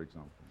physics, for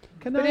example.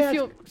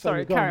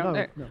 Sorry, carry on.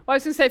 No. Well, I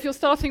was going to say, if you're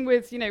starting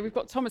with, we've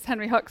got Thomas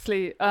Henry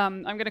Huxley,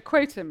 I'm going to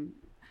quote him.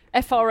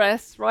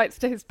 FRS writes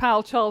to his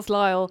pal Charles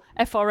Lyell,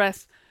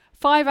 FRS,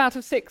 5 out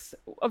of 6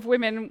 of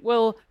women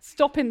will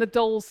stop in the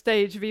doll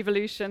stage of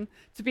evolution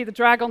to be the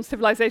drag on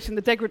civilization,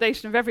 the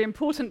degradation of every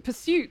important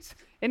pursuit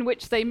in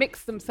which they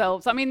mix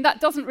themselves. I mean,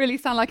 that doesn't really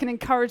sound like an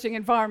encouraging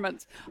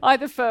environment,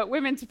 either for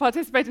women to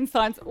participate in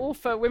science or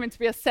for women to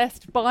be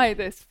assessed by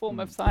this form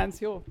of science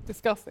you're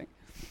discussing.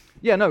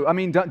 Yeah, no, I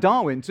mean,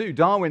 Darwin too.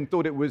 Darwin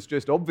thought it was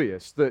just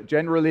obvious that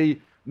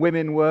generally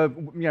women were,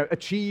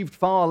 achieved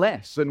far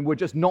less and were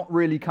just not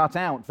really cut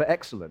out for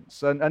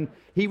excellence. And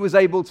he was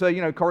able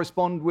to,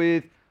 correspond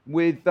with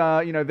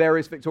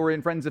various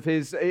Victorian friends of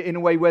his in a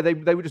way where they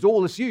would just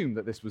all assume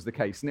that this was the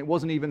case, and it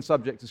wasn't even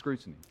subject to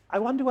scrutiny. I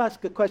want to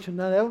ask a question,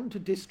 and I don't want to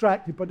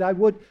distract you, but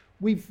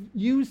we've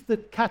used the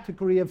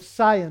category of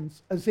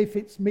science as if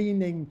its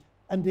meaning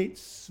and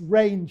its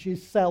range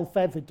is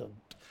self-evident.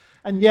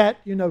 And yet,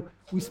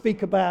 we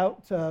speak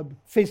about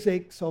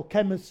physics or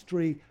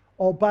chemistry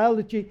or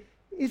biology.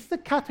 Is the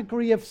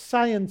category of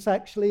science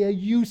actually a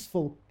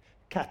useful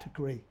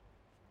category,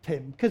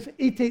 Tim? Because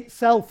it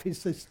itself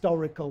is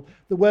historical.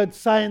 The word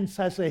science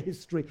has a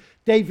history.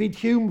 David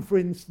Hume, for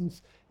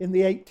instance, in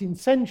the 18th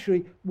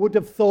century, would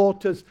have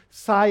thought as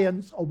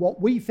science, or what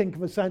we think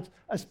of as science,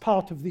 as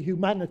part of the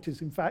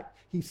humanities. In fact,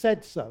 he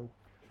said so.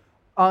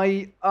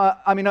 I'm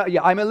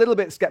a little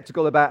bit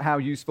skeptical about how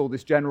useful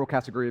this general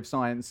category of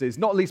science is,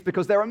 not least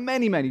because there are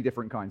many, many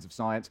different kinds of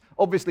science.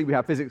 Obviously, we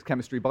have physics,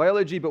 chemistry,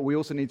 biology, but we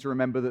also need to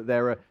remember that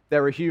there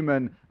are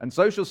human and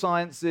social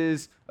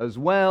sciences as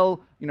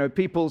well.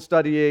 People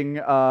studying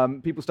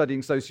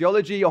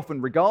sociology often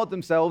regard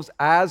themselves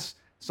as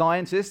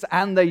scientists,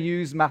 and they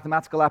use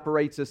mathematical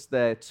apparatus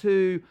there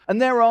too. And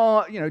there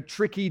are,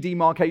 tricky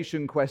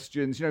demarcation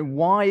questions.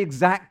 Why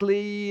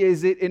exactly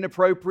is it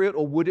inappropriate,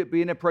 or would it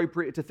be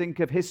inappropriate to think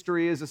of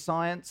history as a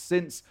science,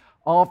 since,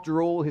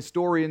 after all,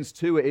 historians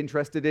too are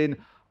interested in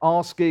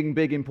asking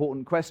big,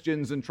 important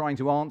questions and trying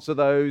to answer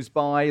those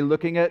by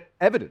looking at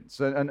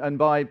evidence and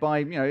by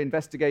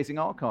investigating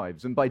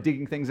archives and by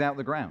digging things out of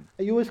the ground.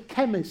 Are you a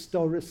chemist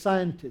or a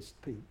scientist,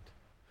 Pete?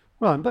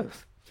 Well, I'm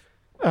both.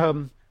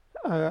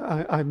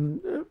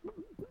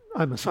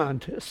 I'm a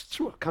scientist,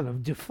 a kind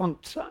of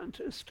defunct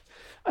scientist,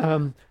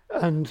 and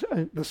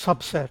the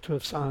subset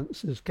of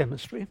science is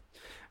chemistry.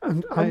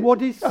 And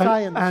what is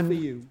science for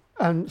you?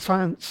 And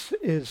science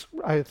is,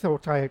 I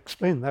thought I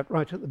explained that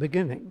right at the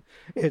beginning.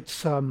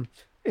 It's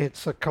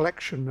a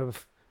collection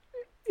of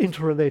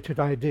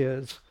interrelated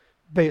ideas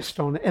based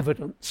on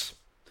evidence.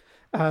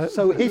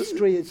 So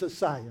history is a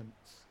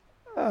science?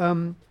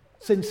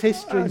 Since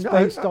history is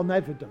based on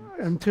evidence.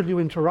 Until you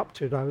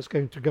interrupted, I was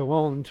going to go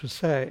on to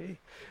say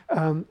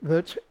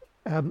that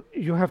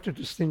you have to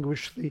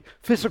distinguish the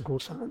physical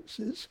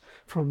sciences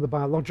from the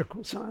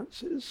biological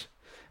sciences.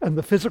 And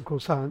the physical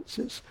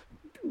sciences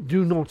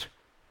do not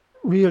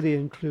really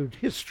include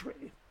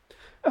history.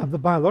 The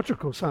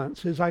biological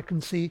sciences, I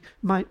can see,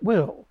 might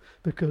well,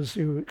 because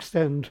you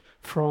extend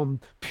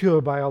from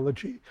pure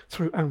biology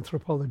through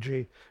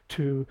anthropology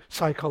to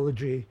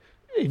psychology,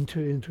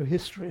 into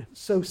history.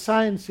 So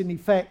science, in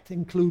effect,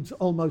 includes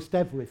almost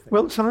everything.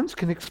 Well, science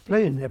can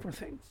explain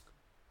everything.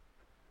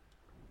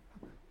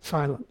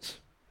 Silence.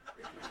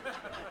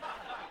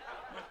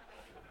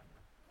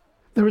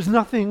 There is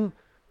nothing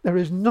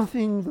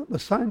that the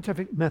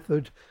scientific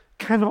method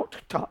cannot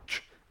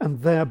touch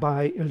and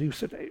thereby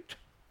elucidate.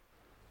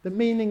 The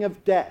meaning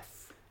of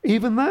death.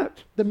 Even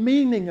that. The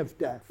meaning of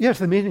death. Yes,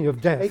 the meaning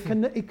of death.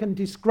 It can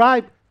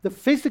describe the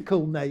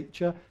physical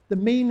nature, the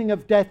meaning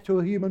of death to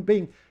a human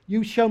being.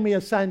 You show me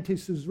a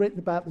scientist who's written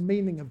about the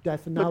meaning of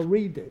death, and I'll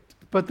read it.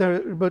 But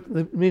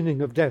the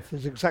meaning of death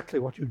is exactly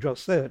what you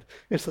just said.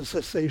 It's the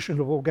cessation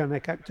of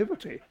organic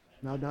activity.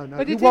 No.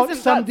 But you watch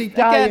somebody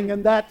dying,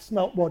 and that's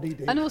not what he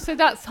did. And also,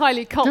 that's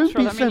highly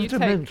cultural. Don't be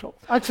sentimental.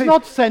 It's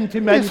not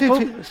sentimental.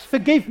 Yes, it is.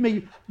 Forgive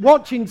me.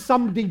 Watching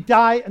somebody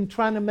die and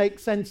trying to make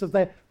sense of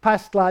their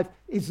past life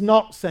is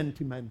not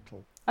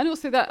sentimental. And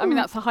also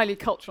that's a highly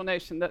cultural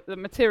notion, that the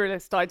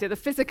materialist idea, the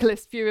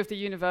physicalist view of the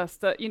universe,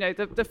 that,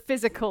 the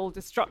physical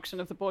destruction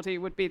of the body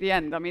would be the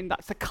end.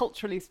 That's a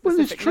culturally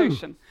specific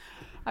notion.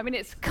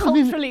 It's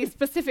culturally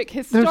specific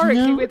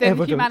historically within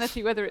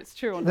humanity, whether it's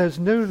true or not. There's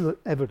no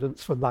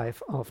evidence for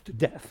life after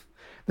death.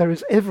 There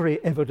is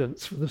every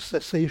evidence for the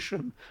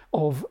cessation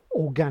of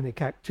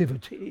organic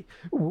activity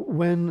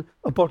when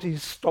a body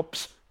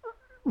stops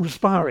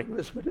respiring.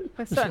 There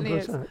certainly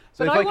is. So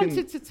but I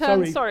wanted to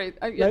turn... Sorry,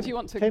 do you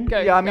want to go?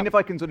 Yeah, if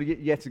I can sort of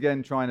yet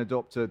again try and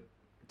adopt a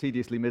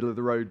tediously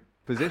middle-of-the-road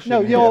position. No,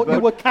 you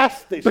were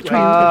cast this way.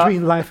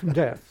 Between life and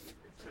death.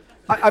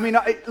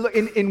 Look,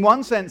 in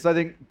one sense, I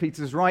think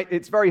Peter's right.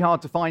 It's very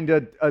hard to find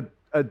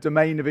a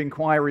domain of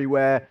inquiry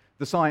where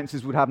the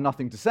sciences would have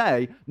nothing to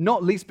say,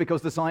 not least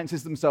because the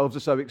sciences themselves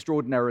are so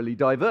extraordinarily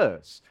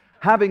diverse.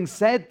 Having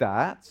said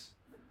that,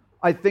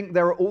 I think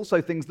there are also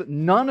things that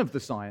none of the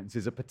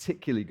sciences are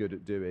particularly good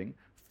at doing,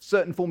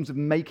 certain forms of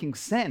making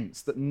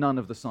sense that none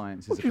of the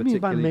sciences are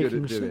particularly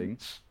good at doing.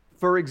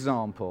 For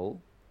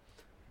example,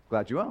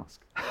 glad you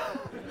asked.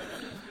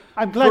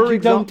 I'm glad you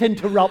don't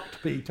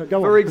interrupt, Peter.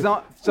 Go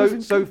on.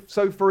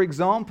 So for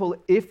example,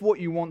 if what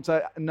you want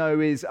to know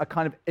is a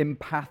kind of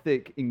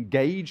empathic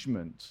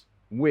engagement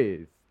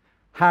with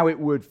how it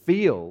would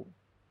feel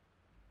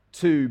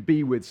to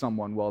be with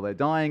someone while they're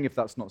dying, if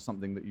that's not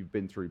something that you've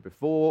been through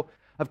before,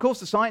 of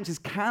course, the sciences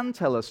can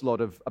tell us a lot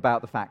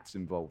about the facts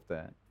involved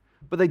there,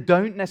 but they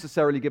don't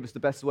necessarily give us the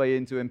best way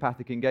into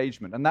empathic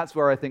engagement, and that's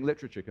where I think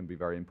literature can be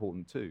very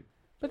important too.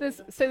 But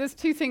there's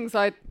two things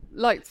I'd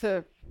like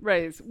to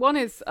raise. One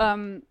is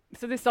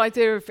this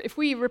idea of if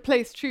we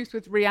replace truth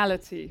with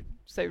reality.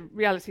 So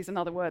reality is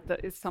another word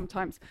that is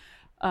sometimes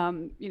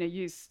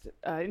used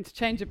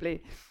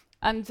interchangeably.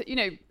 And,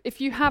 if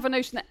you have a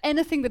notion that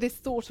anything that is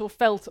thought or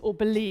felt or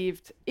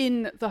believed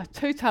in the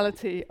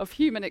totality of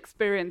human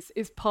experience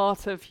is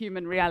part of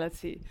human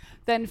reality,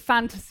 then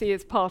fantasy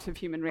is part of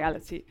human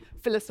reality,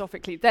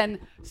 philosophically. Then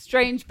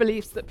strange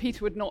beliefs that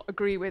Peter would not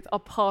agree with are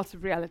part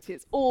of reality.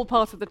 It's all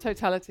part of the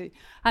totality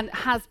and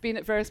has been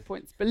at various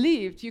points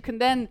believed. You can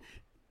then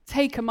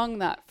take among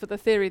that for the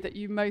theory that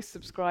you most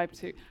subscribe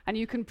to, and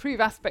you can prove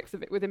aspects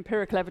of it with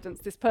empirical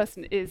evidence. This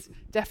person is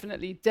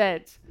definitely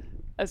dead,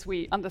 as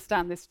we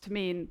understand this to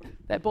mean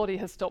their body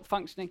has stopped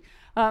functioning.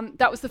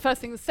 That was the first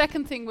thing. The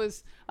second thing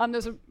was,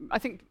 there's I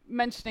think,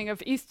 mentioning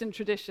of Eastern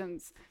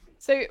traditions.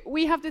 So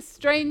we have this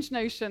strange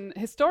notion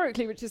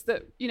historically, which is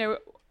that,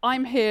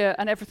 I'm here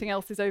and everything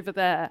else is over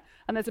there,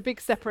 and there's a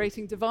big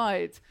separating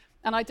divide.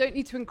 And I don't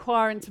need to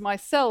inquire into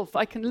myself.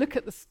 I can look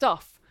at the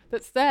stuff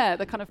that's there,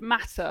 the kind of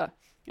matter,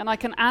 and I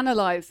can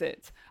analyze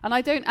it. And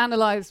I don't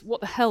analyze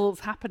what the hell's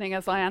happening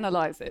as I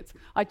analyze it.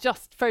 I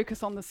just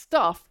focus on the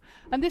stuff.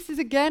 And this is,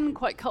 again,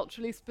 quite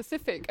culturally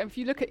specific. And if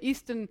you look at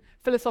Eastern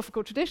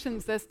philosophical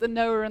traditions, there's the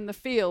knower and the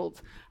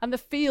field. And the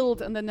field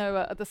and the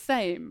knower are the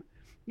same.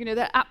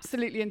 They're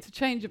absolutely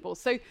interchangeable.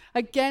 So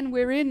again,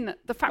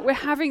 the fact we're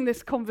having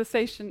this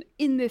conversation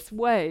in this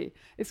way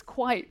is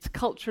quite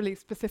culturally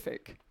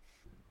specific.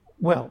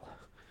 Well,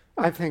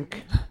 I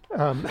think...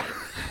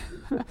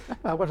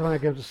 what am I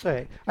going to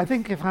say? I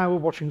think if I were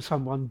watching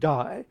someone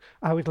die,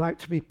 I would like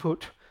to be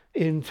put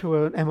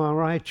into an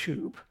MRI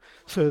tube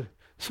so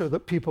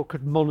that people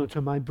could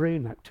monitor my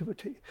brain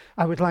activity.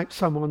 I would like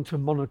someone to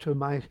monitor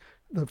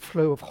the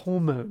flow of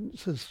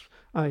hormones as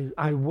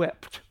I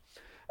wept.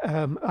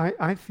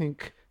 I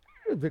think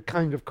the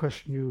kind of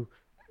question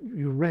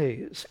you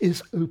raise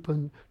is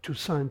open to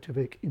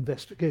scientific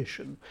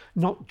investigation,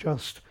 not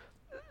just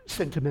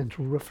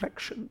sentimental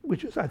reflection,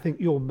 which is, I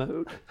think, your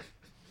mode.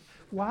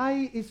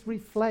 Why is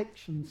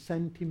reflection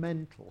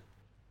sentimental?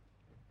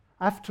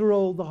 After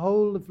all, the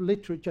whole of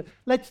literature...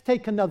 Let's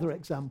take another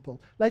example.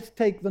 Let's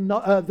take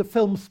the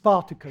film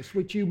Spartacus,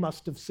 which you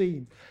must have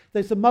seen.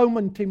 There's a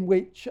moment in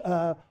which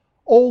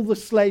all the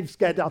slaves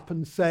get up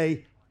and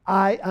say,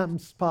 "I am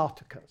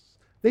Spartacus."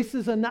 This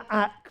is an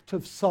act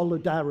of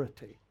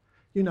solidarity,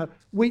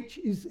 which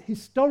is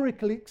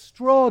historically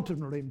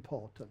extraordinarily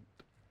important.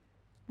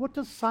 What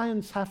does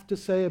science have to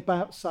say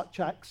about such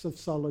acts of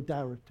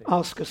solidarity?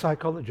 Ask a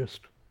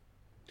psychologist.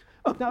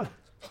 No,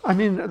 I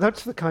mean,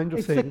 that's the kind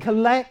of thing. It's a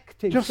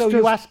collective,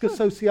 you ask a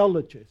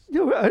sociologist.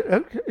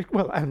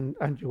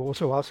 And you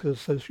also ask a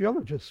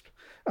sociologist.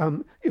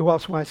 You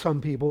ask why some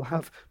people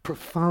have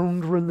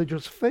profound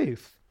religious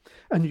faith,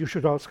 and you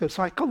should ask a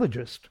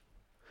psychologist.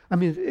 I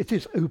mean, it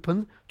is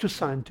open to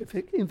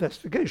scientific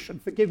investigation.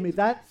 Forgive me,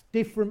 that's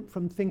different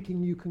from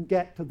thinking you can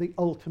get to the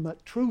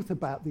ultimate truth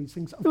about these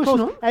things. Of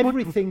course,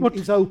 everything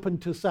is open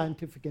to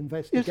scientific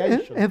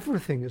investigation. Yes,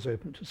 everything is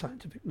open to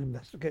scientific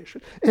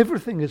investigation.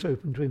 Everything is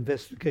open to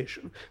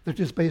investigation that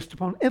is based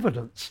upon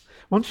evidence.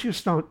 Once you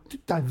start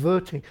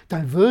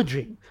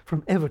diverging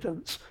from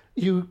evidence,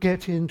 you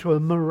get into a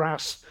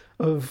morass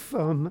of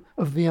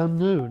the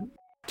unknown.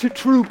 To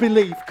true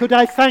belief. Could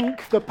I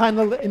thank the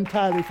panel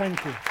entirely?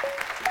 Thank you.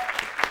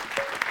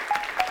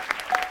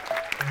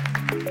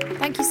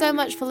 Thank you so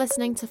much for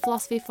listening to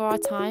Philosophy for Our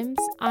Times.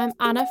 I'm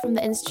Anna from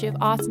the Institute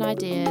of Art and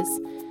Ideas.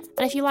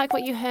 And if you like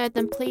what you heard,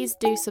 then please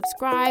do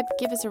subscribe,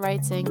 give us a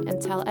rating, and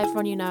tell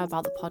everyone you know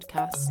about the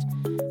podcast.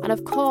 And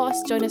of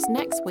course, join us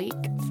next week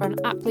for an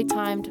aptly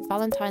timed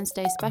Valentine's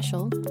Day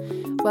special,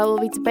 where we'll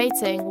be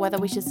debating whether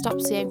we should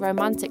stop seeing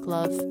romantic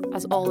love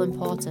as all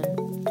important.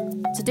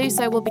 To do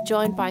so, we'll be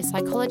joined by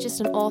psychologist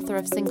and author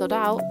of Singled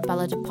Out,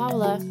 Bella De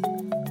Paula,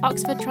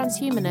 Oxford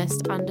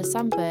transhumanist Anders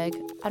Sandberg,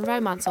 and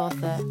romance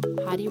author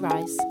Heidi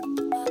Rice.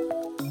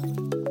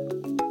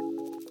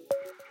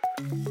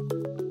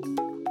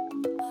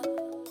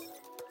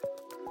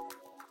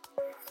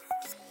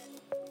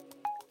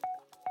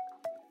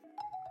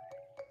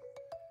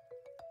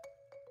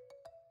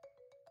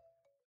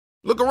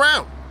 Look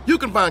around. You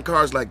can find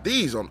cars like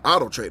these on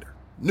AutoTrader.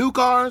 New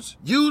cars,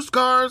 used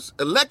cars,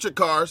 electric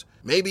cars,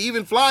 maybe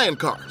even flying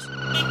cars.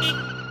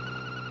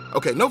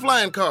 Okay, no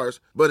flying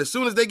cars, but as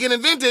soon as they get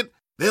invented,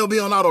 they'll be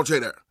on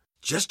AutoTrader.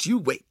 Just you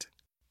wait.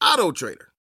 AutoTrader.